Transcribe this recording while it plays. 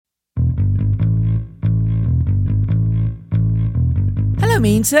Hallo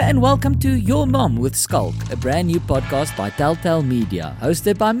mense and welcome to Your Mom with Schalk, a brand new podcast by Telltale Media,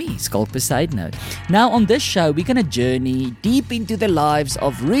 hosted by me, Schalk Besaidnout. Now on this show, we're going to journey deep into the lives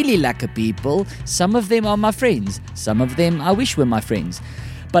of really lekker people. Some of them are my friends, some of them I wish were my friends.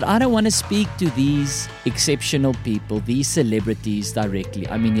 But I don't want to speak to these exceptional people, these celebrities directly.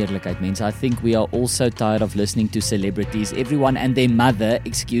 I mean, eerlikheid mense, I think we are all so tired of listening to celebrities. Everyone and their mother,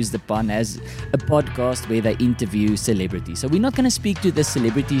 excuse the pun, has a podcast where they interview celebrities. So we're not going to speak to the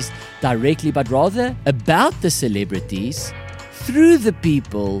celebrities directly, but rather about the celebrities through the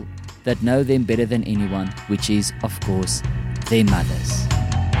people that know them better than anyone, which is, of course, their mothers.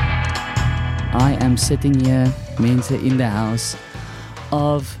 I am sitting here, mense, in the house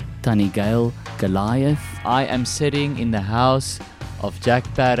of Tannie Gail Goliath. I am sitting in the house of Jack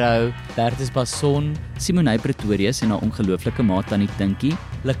Parow, Bertus Basson, Simonay Pretorius en haar ongelooflike maat Tannie Tinkie,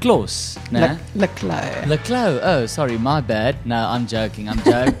 Leclos, né? Leclos. Oh, sorry, my bad. No, I'm joking.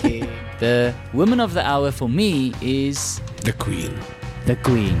 The woman of the hour for me is The Queen. The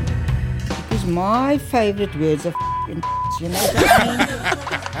Queen. Because my favorite words are you know what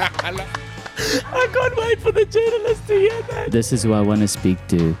I mean? I can't wait for the journalists to hear that. This is who I want to speak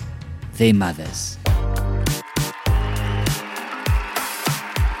to. Their mothers.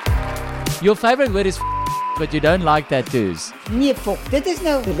 Your favorite word is but you don't like tattoos. Nee, fok, dit is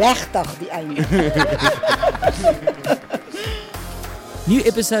nou regtig die einde. New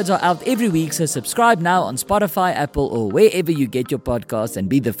episodes are out every week, so subscribe now on Spotify, Apple, or wherever you get your podcasts and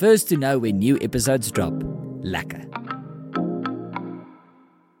be the first to know when new episodes drop. Lekker.